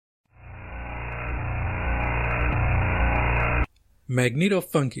Magneto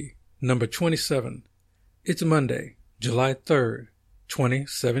Funky, number 27. It's Monday, July 3rd,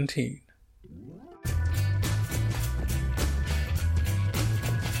 2017.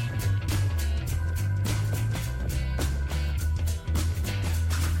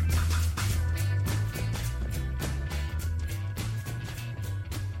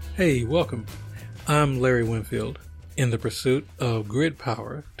 Hey, welcome. I'm Larry Winfield, in the pursuit of grid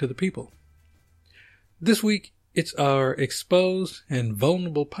power to the people. This week, it's our exposed and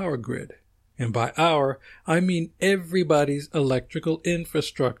vulnerable power grid. And by our, I mean everybody's electrical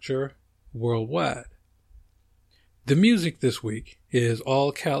infrastructure worldwide. The music this week is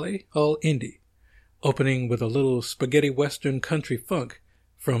all Cali, all indie, opening with a little spaghetti western country funk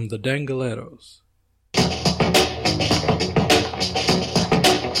from the Dangaleros.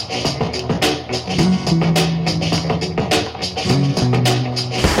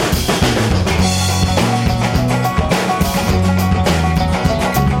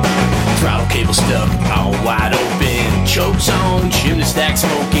 Stuck all wide open, chokes on, chimney stack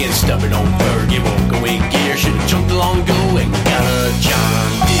smoking, stubborn old bird, you won't go in gear, should've jumped long ago and got a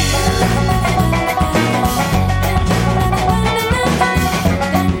John Deere.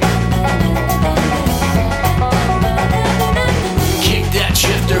 Kicked that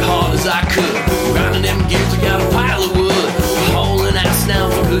shifter hard as I could, grinding them gears, I got a pile of wood, hauling ass now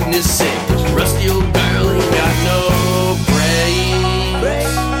for goodness sake, this rusty old girl ain't got no brakes.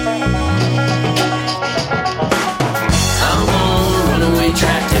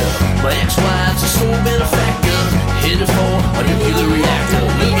 Tractor. My ex-wife's a sole benefactor, headed for a nuclear reactor.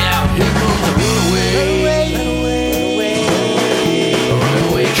 Look out, here comes a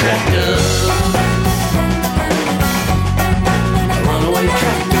runaway tractor. A runaway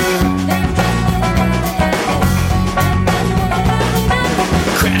tractor.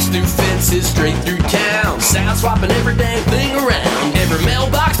 Crash through fences, straight through town, sound swapping every damn thing around. Every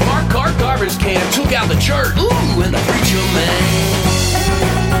mailbox, marked car, garbage can, took out the church, ooh, and the preacher man.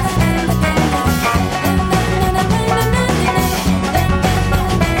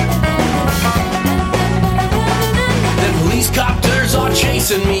 Copters are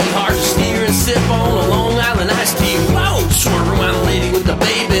chasing me, hard to steer and sip on a Long Island iced tea. Whoa, swerve around a lady with a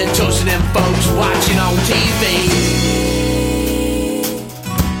baby, toasting them folks watching on TV.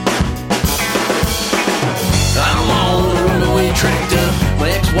 I'm on a runaway tractor, my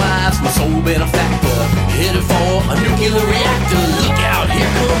ex-wife's my sole benefactor, headed for a nuclear reactor. Look out,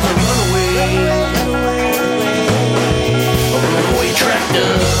 here comes a runaway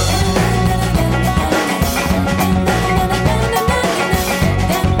tractor.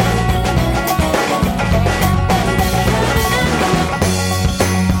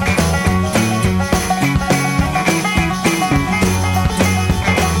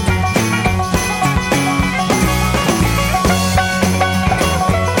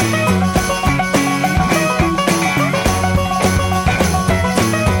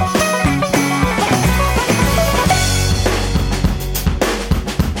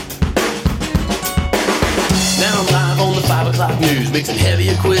 News, mixing heavy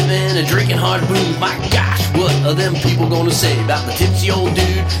equipment and drinking hard booze. My gosh, what are them people gonna say about the tipsy old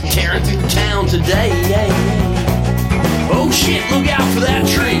dude tearing through town today? Oh shit, look out for that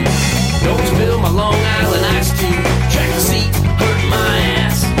tree. Don't spill my Long Island iced tea. Track the seat, hurt my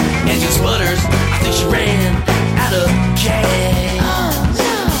ass. Engine sputters, I think she ran out of gas.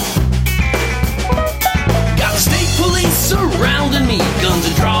 Got the state police surrounding me, guns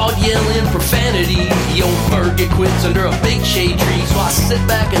are drawn, yelling profanity. The old Fergie quits under a big shade tree, so I sit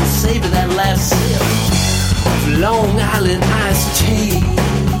back and savor that last sip of Long Island iced tea.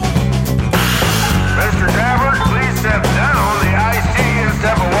 Mr. Gabbard, please step down the iced tea and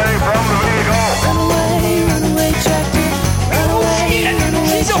step away from the vehicle. Runaway tractor. Shit,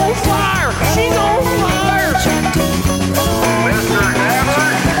 she's on fire! She's on fire! Mr.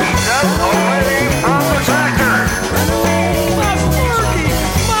 Gabbard, step away from the tractor.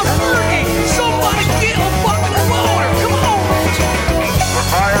 My Fergie! Somebody get a bucket of water! Come on! The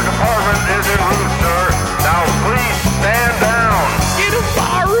fire department is en route, sir. Now please stand down. Get a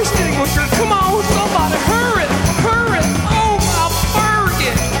fire extinguisher! Come on, somebody! Hurry! Hurry! Oh, my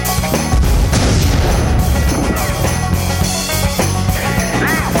Fergie!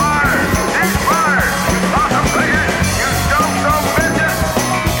 Cease fire! Cease fire! Awesome bigot! You dumb bitches!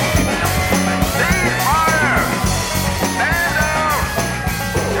 Cease fire! Stand down!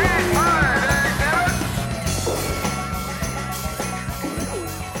 Cease fire!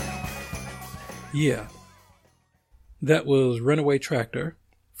 Yeah. That was Runaway Tractor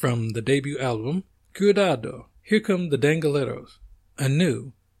from the debut album, Cuidado. Here come the Dangaleros, a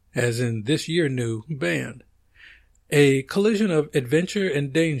new, as in this year new, band. A collision of adventure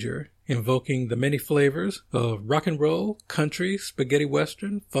and danger, invoking the many flavors of rock and roll, country, spaghetti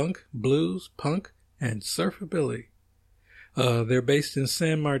western, funk, blues, punk, and surfabilly. They're based in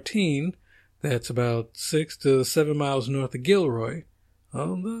San Martin, that's about 6 to 7 miles north of Gilroy,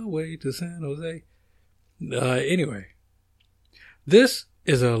 on the way to San Jose. Anyway, this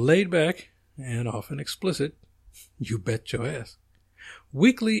is a laid-back and often explicit, you bet your ass,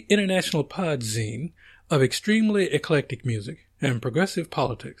 weekly international podzine of extremely eclectic music and progressive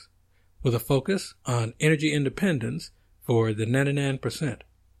politics, with a focus on energy independence for the 99%.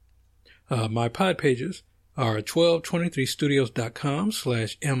 My pod pages are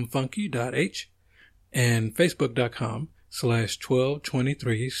 1223studios.com/mfunky.h and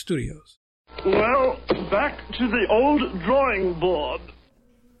facebook.com/1223studios. Well, back to the old drawing board.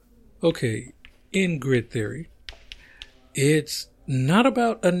 Okay, in grid theory, it's not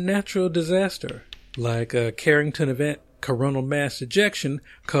about a natural disaster like a Carrington event coronal mass ejection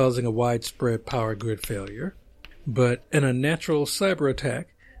causing a widespread power grid failure, but an unnatural cyber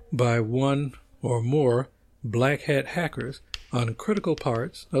attack by one or more black hat hackers on critical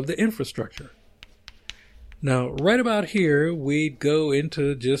parts of the infrastructure. Now, right about here, we'd go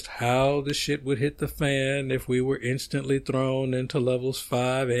into just how the shit would hit the fan if we were instantly thrown into levels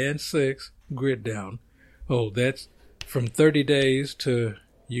 5 and 6 grid down. Oh, that's from 30 days to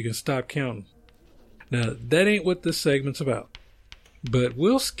you can stop counting. Now, that ain't what this segment's about, but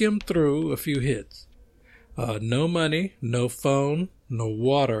we'll skim through a few hits. No money, no phone, no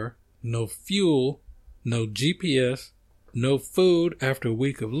water, no fuel, no GPS, no food after a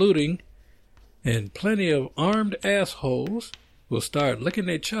week of looting, and plenty of armed assholes will start licking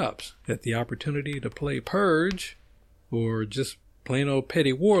their chops at the opportunity to play Purge or just plain old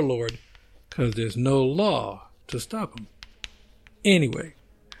petty warlord because there's no law to stop them. Anyway,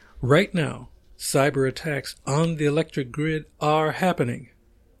 right now, cyber attacks on the electric grid are happening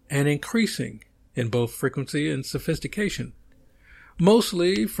and increasing in both frequency and sophistication,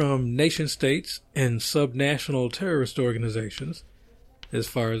 mostly from nation-states and subnational terrorist organizations, as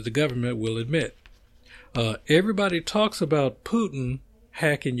far as the government will admit. Everybody talks about Putin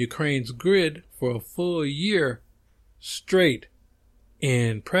hacking Ukraine's grid for a full year straight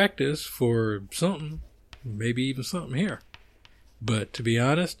in practice for something, maybe even something here. But to be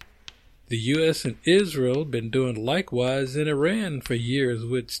honest, the U.S. and Israel have been doing likewise in Iran for years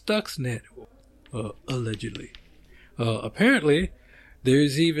with Stuxnet, allegedly. Apparently,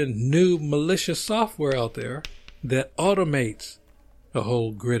 there's even new malicious software out there that automates a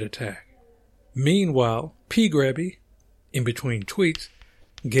whole grid attack. Meanwhile, P. Grabby, in between tweets,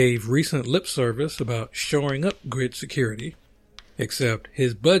 gave recent lip service about shoring up grid security, except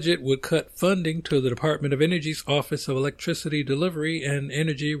his budget would cut funding to the Department of Energy's Office of Electricity Delivery and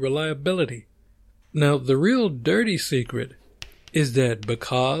Energy Reliability. Now, the real dirty secret is that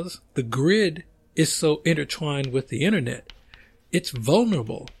because the grid is so intertwined with the internet, it's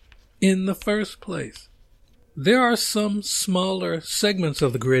vulnerable in the first place. There are some smaller segments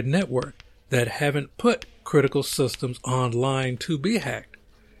of the grid network that haven't put critical systems online to be hacked,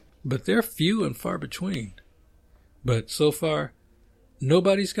 but they're few and far between. But so far,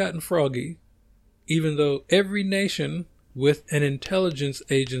 nobody's gotten froggy, even though every nation with an intelligence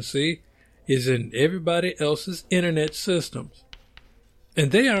agency is in everybody else's internet systems.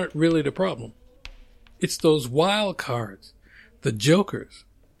 And they aren't really the problem. It's those wild cards, the jokers,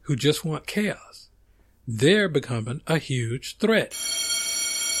 who just want chaos. They're becoming a huge threat.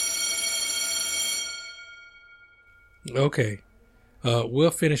 Okay,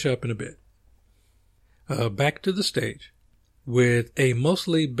 we'll finish up in a bit. Back to the stage with a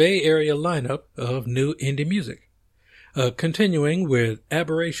mostly Bay Area lineup of new indie music. Continuing with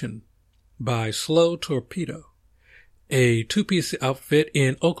Aberration by Slow Torpedo, a two-piece outfit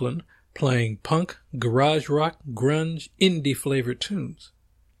in Oakland playing punk, garage rock, grunge, indie-flavored tunes.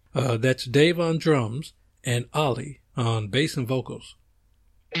 That's Dave on drums and Ollie on bass and vocals.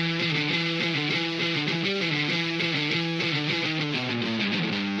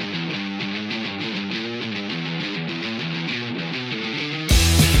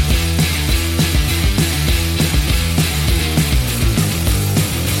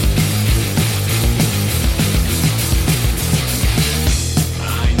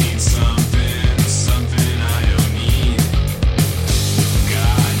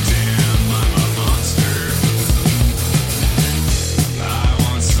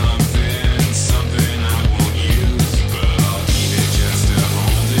 Something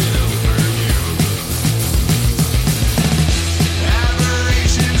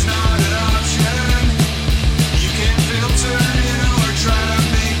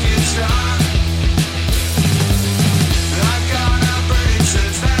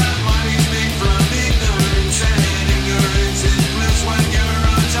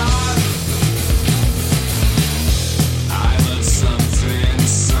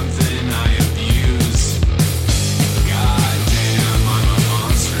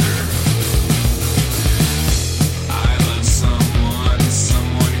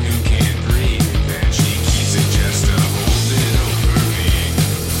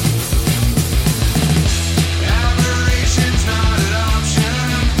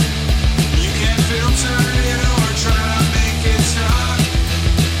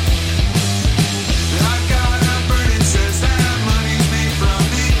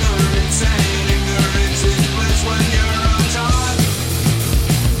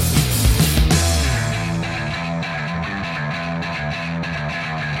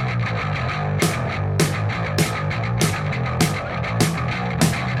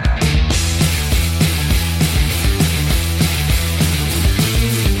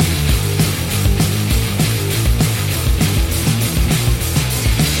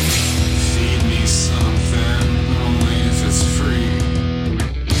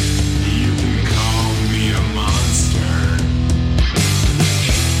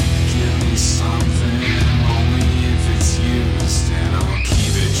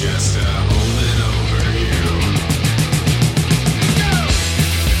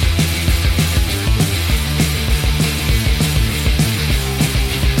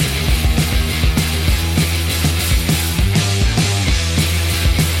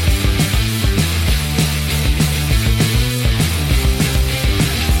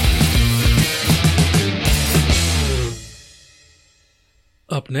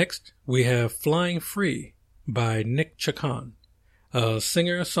next, we have Flying Free by Nick Chacon, a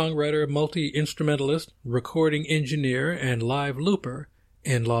singer, songwriter, multi-instrumentalist, recording engineer, and live looper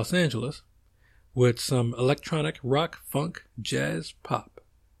in Los Angeles, with some electronic rock, funk, jazz, pop.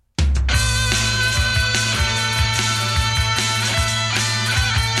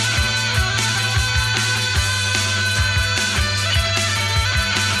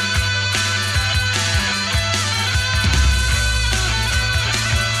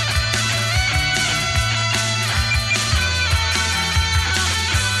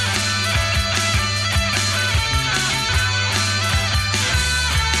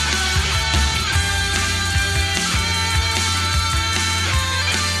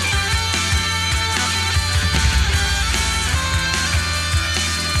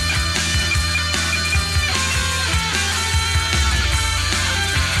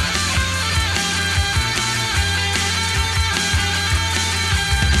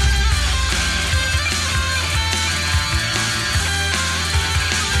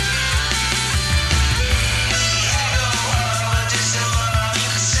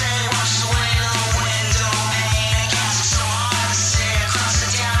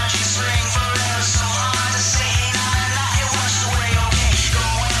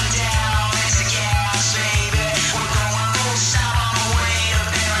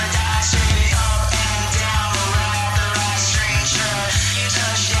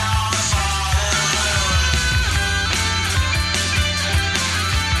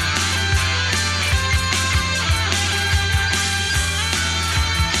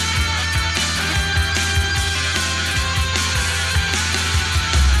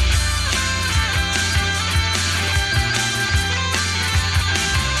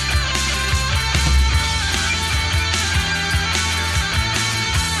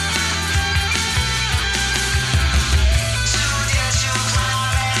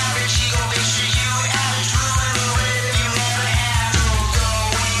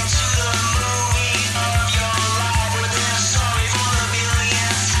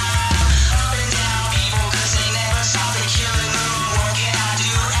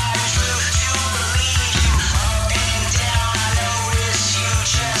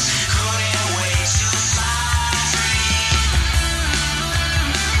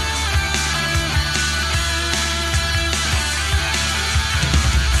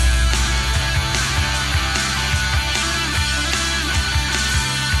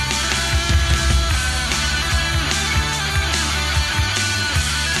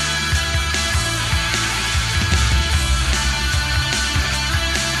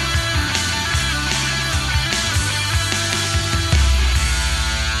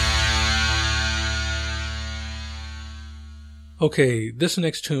 Okay, this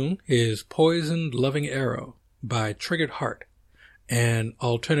next tune is Poisoned Loving Arrow by Triggered Heart, an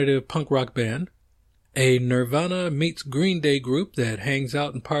alternative punk rock band, a Nirvana meets Green Day group that hangs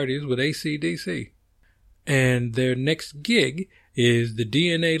out and parties with AC/DC. And their next gig is the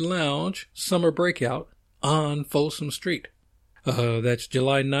DNA Lounge Summer Breakout on Folsom Street. That's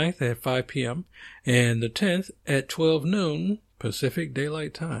July 9th at 5 p.m. and the 10th at 12 noon Pacific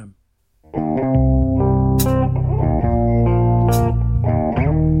Daylight Time.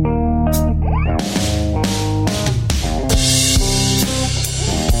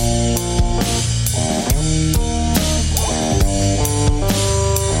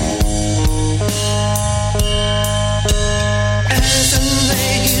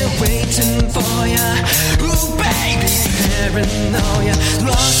 Paranoia,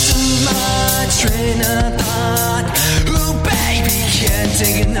 lost in my train of thought. Ooh, baby, can't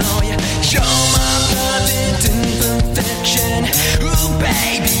ignore ya. You're my perfect imperfection. Ooh,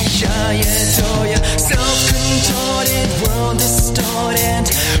 baby, I adore ya. Self-contorted, world distorted.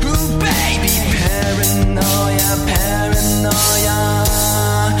 Ooh, baby, paranoia, paranoia.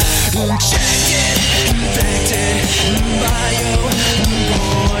 Check it, infected by your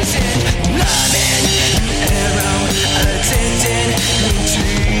poison, loving arrow. Addicted,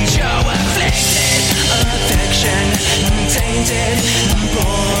 treat your afflicted affection, tainted,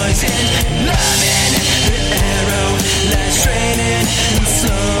 poison, loving the arrow that's draining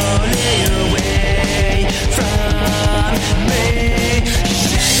slowly away from me.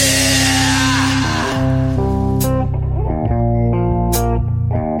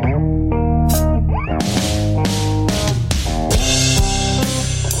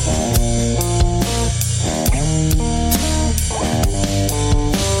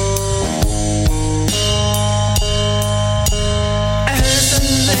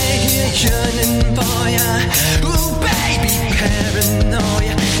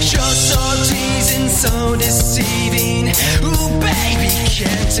 so deceiving. Ooh, baby,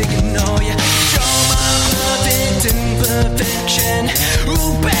 can't ignore you. You're my perfect imperfection.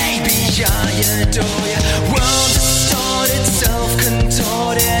 Ooh, baby, I adore you. World distorted,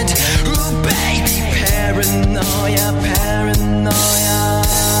 self-contorted. Ooh, baby, paranoia, paranoia.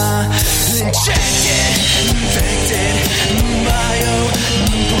 Injected, infected, bio-poison.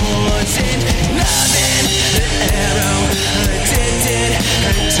 Loving the arrow, addicted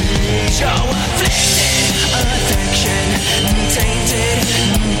to your afflicted affection. Tainted,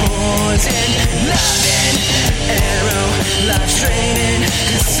 poison. Loving arrow, life draining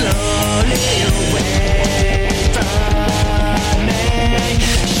slowly away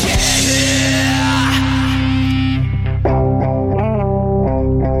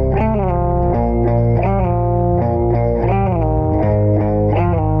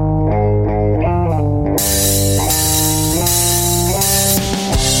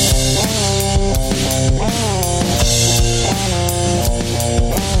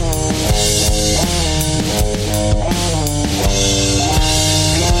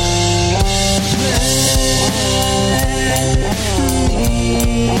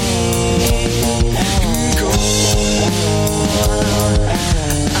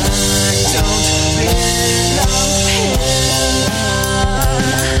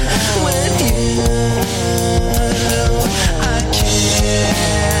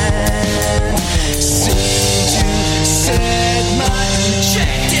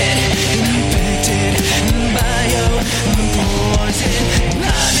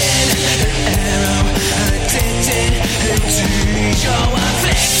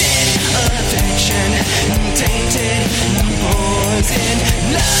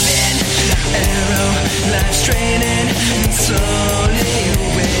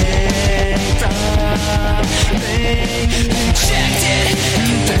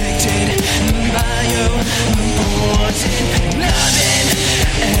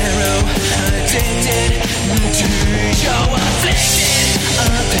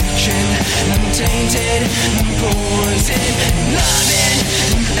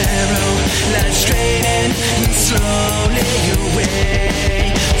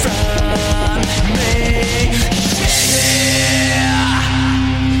from me. Yeah.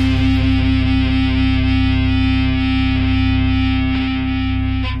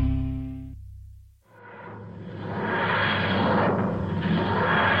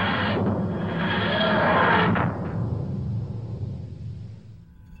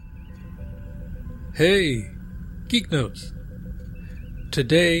 Hey, Geek Notes.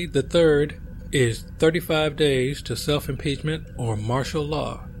 Today, the 3rd, is 35 days to self-impeachment or martial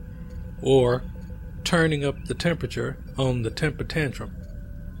law, or turning up the temperature on the temper tantrum.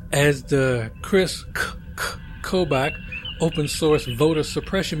 As the Chris Kobach open source voter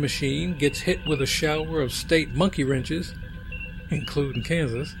suppression machine gets hit with a shower of state monkey wrenches, including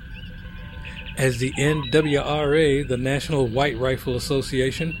Kansas, as the NWRA, the National White Rifle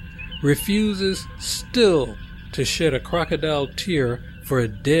Association, refuses still to shed a crocodile tear for a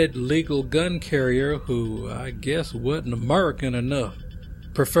dead legal gun carrier who, I guess, wasn't American enough,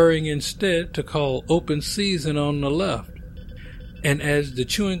 preferring instead to call open season on the left. And as the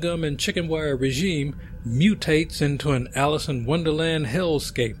chewing gum and chicken wire regime mutates into an Alice in Wonderland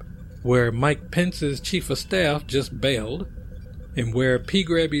hellscape, where Mike Pence's chief of staff just bailed, and where P.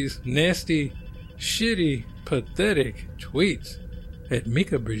 Grabby's nasty, shitty, pathetic tweets at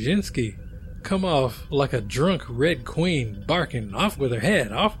Mika Brzezinski come off like a drunk red queen barking, "Off with her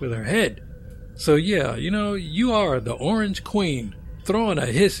head, off with her head." So yeah, you are the orange queen throwing a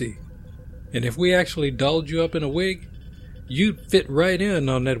hissy. And if we actually dolled you up in a wig, you'd fit right in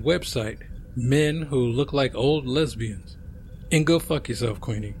on that website, Men Who Look Like Old Lesbians. And go fuck yourself,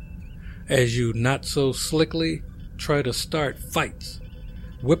 Queenie, as you not so slickly try to start fights,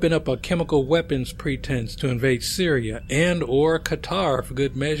 whipping up a chemical weapons pretense to invade Syria and or Qatar for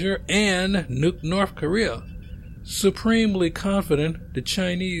good measure, and nuke North Korea, supremely confident the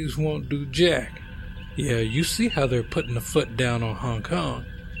Chinese won't do jack. Yeah, you see how they're putting a foot down on Hong Kong.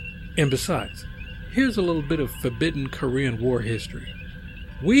 And besides, here's a little bit of forbidden Korean War history.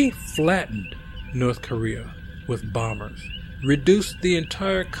 We flattened North Korea with bombers, reduced the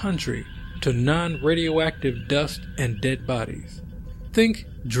entire country to non-radioactive dust and dead bodies. Think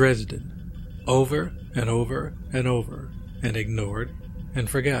Dresden, over and over and over, and ignored and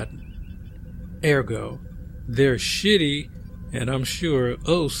forgotten. Ergo, their shitty, and I'm sure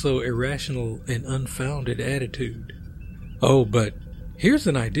oh so irrational and unfounded attitude. Oh, but here's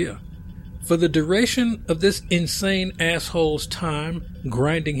an idea. For the duration of this insane asshole's time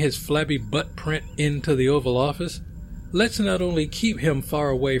grinding his flabby butt print into the Oval Office, let's not only keep him far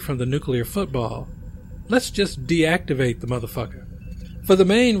away from the nuclear football, let's just deactivate the motherfucker. For the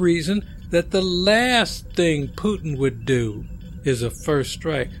main reason that the last thing Putin would do is a first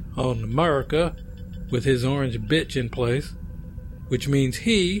strike on America with his orange bitch in place, which means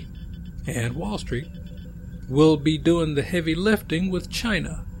he, and Wall Street, will be doing the heavy lifting with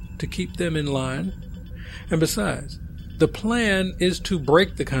China to keep them in line. And besides, the plan is to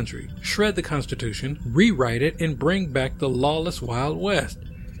break the country, shred the Constitution, rewrite it, and bring back the lawless Wild West.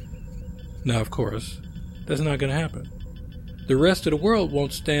 Now, of course, that's not going to happen. The rest of the world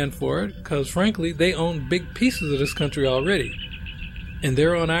won't stand for it because, frankly, they own big pieces of this country already. And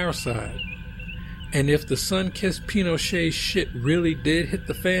they're on our side. And if the sun-kissed Pinochet shit really did hit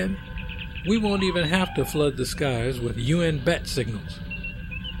the fan, we won't even have to flood the skies with UN bat signals.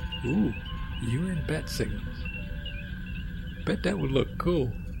 Ooh, UN bat signals. Bet that would look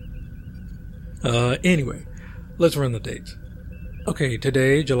cool. Anyway, let's run the dates. Okay,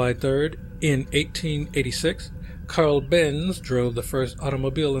 today, July 3rd, in 1886, Carl Benz drove the first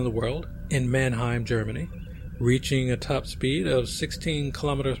automobile in the world in Mannheim, Germany, reaching a top speed of 16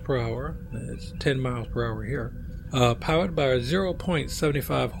 kilometers per hour. That's 10 miles per hour here. Powered by a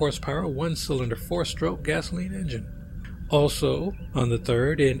 0.75 horsepower, one-cylinder, four-stroke gasoline engine. Also, on the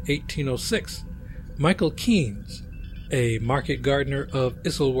 3rd, in 1806, Michael Keynes, a market gardener of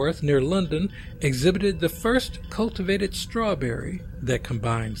Isleworth near London, exhibited the first cultivated strawberry that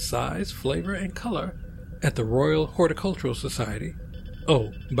combined size, flavor, and color at the Royal Horticultural Society.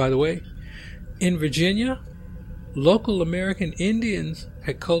 Oh, by the way, in Virginia, local American Indians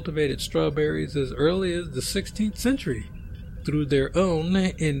had cultivated strawberries as early as the 16th century through their own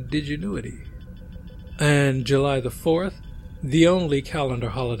indigenuity. And July the 4th, the only calendar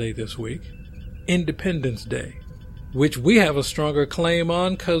holiday this week, Independence Day, which we have a stronger claim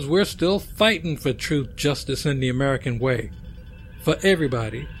on because we're still fighting for truth, justice, and the American way. For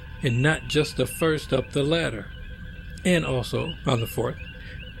everybody, and not just the first up the ladder. And also, on the 4th,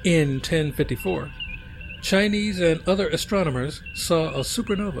 in 1054, Chinese and other astronomers saw a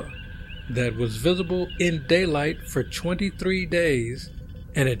supernova that was visible in daylight for 23 days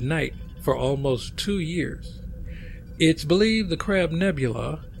and at night for almost 2 years. It's believed the Crab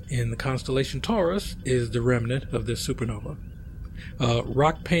Nebula in the constellation Taurus is the remnant of this supernova.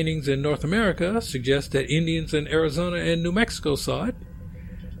 Rock paintings in North America suggest that Indians in Arizona and New Mexico saw it,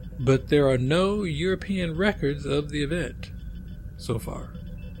 but there are no European records of the event so far.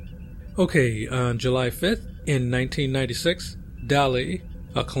 Okay, on July 5th, in 1996, Dolly,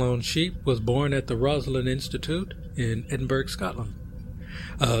 a cloned sheep, was born at the Rosalind Institute in Edinburgh, Scotland.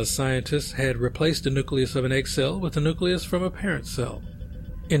 Scientists had replaced the nucleus of an egg cell with a nucleus from a parent cell.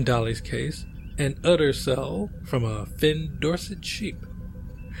 In Dolly's case, an udder cell from a Finn Dorset sheep.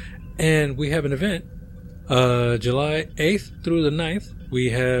 And we have an event, July 8th through the 9th,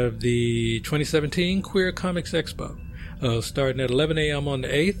 we have the 2017 Queer Comics Expo, starting at 11 a.m. on the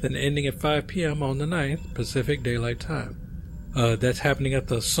 8th and ending at 5 p.m. on the 9th, Pacific Daylight Time. That's happening at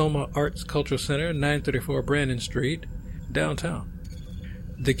the Soma Arts Cultural Center, 934 Brandon Street, downtown.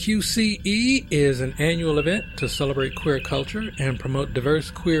 The QCE is an annual event to celebrate queer culture and promote diverse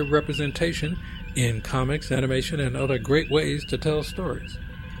queer representation in comics, animation, and other great ways to tell stories.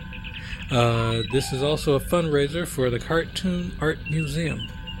 This is also a fundraiser for the Cartoon Art Museum,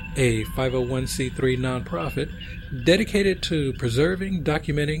 a 501c3 nonprofit dedicated to preserving,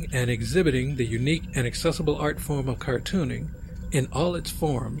 documenting, and exhibiting the unique and accessible art form of cartooning in all its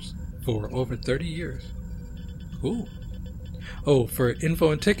forms for over 30 years. Cool. Oh, for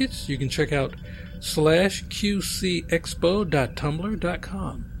info and tickets, you can check out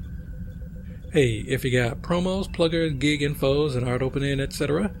 /qcexpo.tumblr.com. Hey, if you got promos, pluggers, gig infos, and art opening,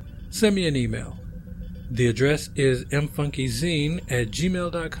 etc., send me an email. The address is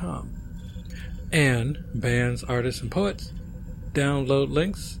mfunkyzine@gmail.com. And bands, artists, and poets, download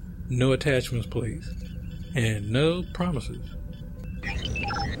links, no attachments please, and no promises.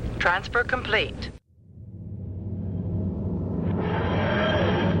 Transfer complete.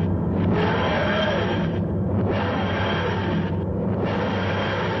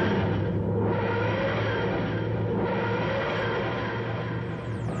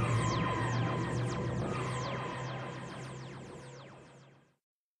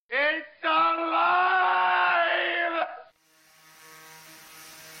 It's alive!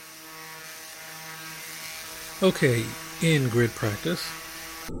 Okay, in grid practice,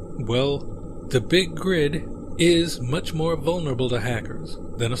 well, the big grid is much more vulnerable to hackers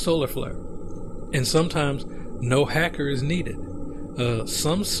than a solar flare. And sometimes no hacker is needed.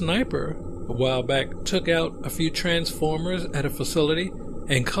 Some sniper a while back took out a few transformers at a facility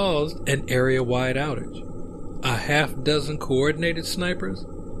and caused an area-wide outage. A half dozen coordinated snipers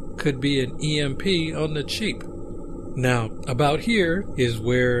could be an EMP on the cheap. Now, about here is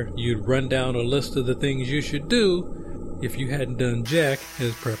where you'd run down a list of the things you should do if you hadn't done jack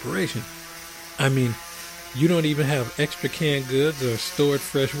as preparation. I mean, you don't even have extra canned goods or stored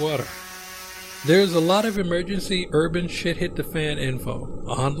fresh water. There's a lot of emergency urban shit hit the fan info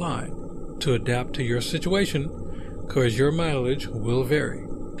online to adapt to your situation, cause your mileage will vary.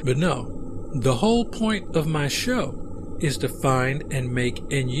 But no, the whole point of my show is to find and make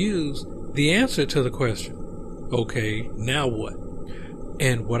and use the answer to the question, okay, now what?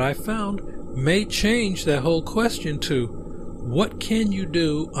 And what I found may change that whole question to, what can you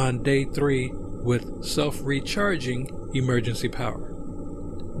do on day 3 with self-recharging emergency power?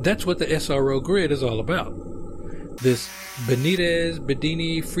 That's what the SRO grid is all about. This Benitez,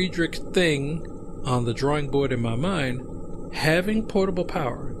 Bedini, Friedrich thing on the drawing board in my mind, having portable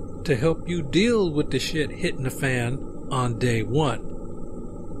power to help you deal with the shit hitting the fan on day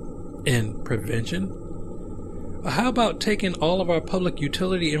 1. And prevention? How about taking all of our public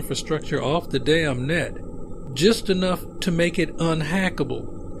utility infrastructure off the damn net? Just enough to make it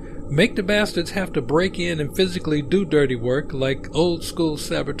unhackable. Make the bastards have to break in and physically do dirty work like old school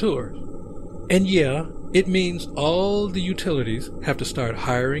saboteurs. And yeah, it means all the utilities have to start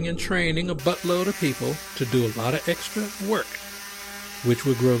hiring and training a buttload of people to do a lot of extra work, which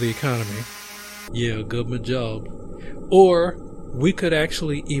would grow the economy. Yeah, government jobs. Or we could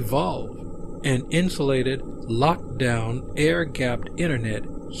actually evolve an insulated, locked-down, air-gapped internet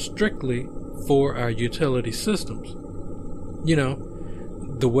strictly for our utility systems. You know,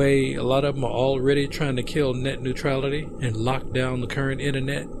 the way a lot of them are already trying to kill net neutrality and lock down the current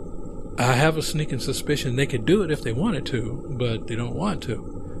internet. I have a sneaking suspicion they could do it if they wanted to, but they don't want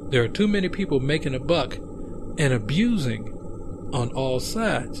to. There are too many people making a buck and abusing on all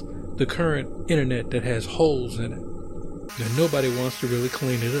sides the current internet that has holes in it. And nobody wants to really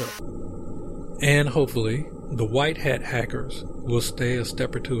clean it up. And hopefully, the white hat hackers will stay a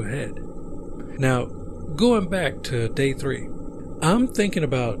step or two ahead. Now, going back to day 3, I'm thinking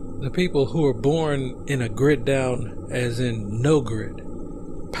about the people who are born in a grid down, as in no grid.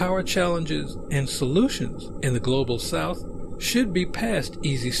 Power challenges and solutions in the global south should be past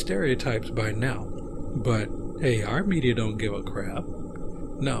easy stereotypes by now. But hey, our media don't give a crap.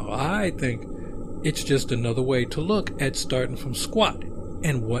 No, I think it's just another way to look at starting from squat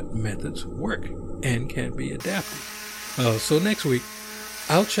and what methods work and can be adapted. So next week,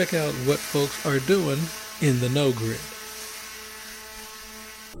 I'll check out what folks are doing in the no grid.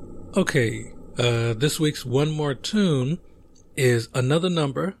 Okay, this week's One More Tune is another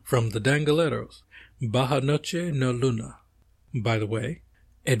number from the Dangaleros, Baja Noche No Luna. By the way,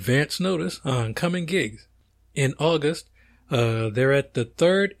 advance notice on coming gigs. In August, they're at the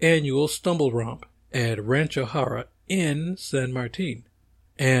 3rd annual Stumble Romp at Rancho Jara in San Martin.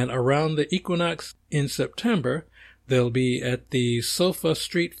 And around the equinox in September, they'll be at the Sofa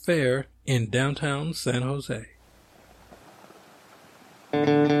Street Fair in downtown San Jose.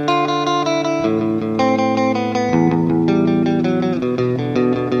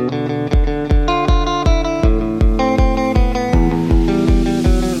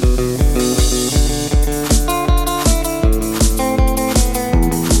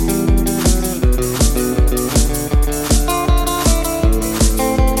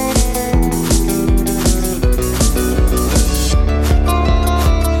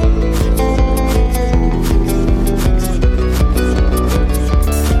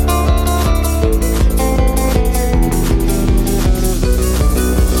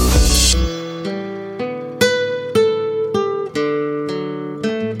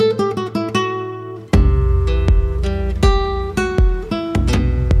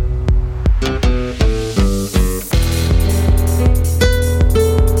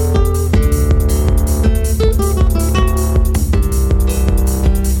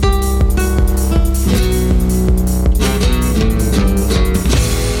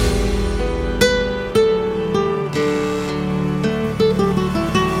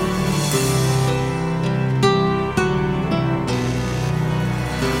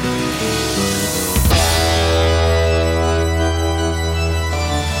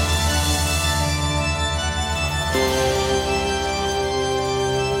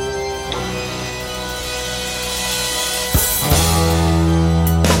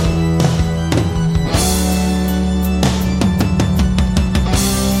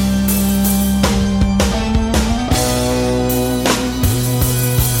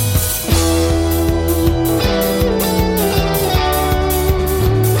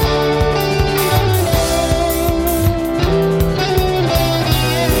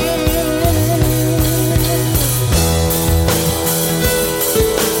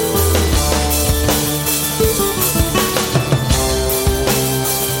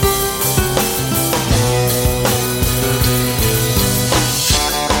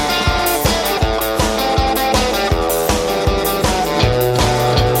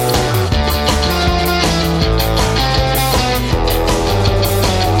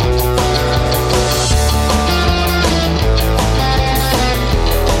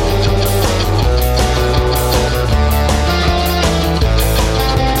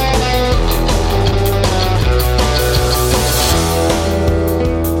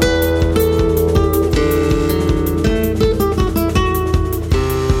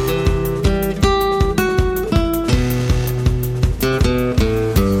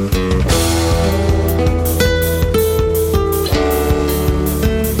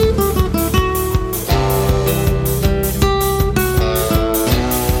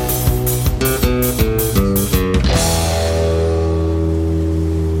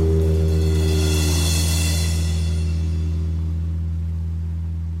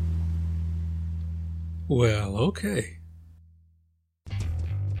 Well, okay.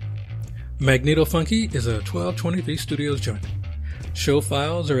 Magneto Funky is a 1223 Studios joint. Show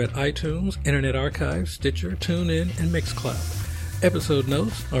files are at iTunes, Internet Archive, Stitcher, TuneIn, and Mixcloud. Episode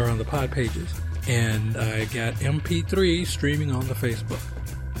notes are on the pod pages, and I got MP3 streaming on the Facebook.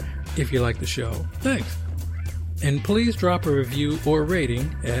 If you like the show, thanks. And please drop a review or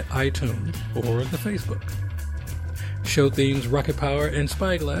rating at iTunes or the Facebook. Show themes Rocket Power and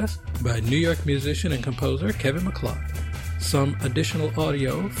Spyglass by New York musician and composer Kevin MacLeod. Some additional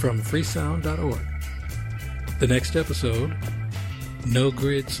audio from freesound.org. The next episode, No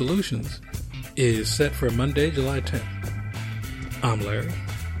Grid Solutions, is set for Monday, July 10th. I'm Larry,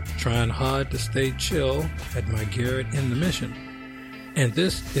 trying hard to stay chill at my garret in the Mission. And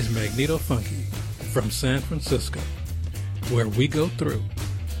this is Magneto Funky from San Francisco, where we go through,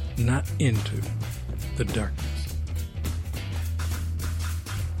 not into, the darkness.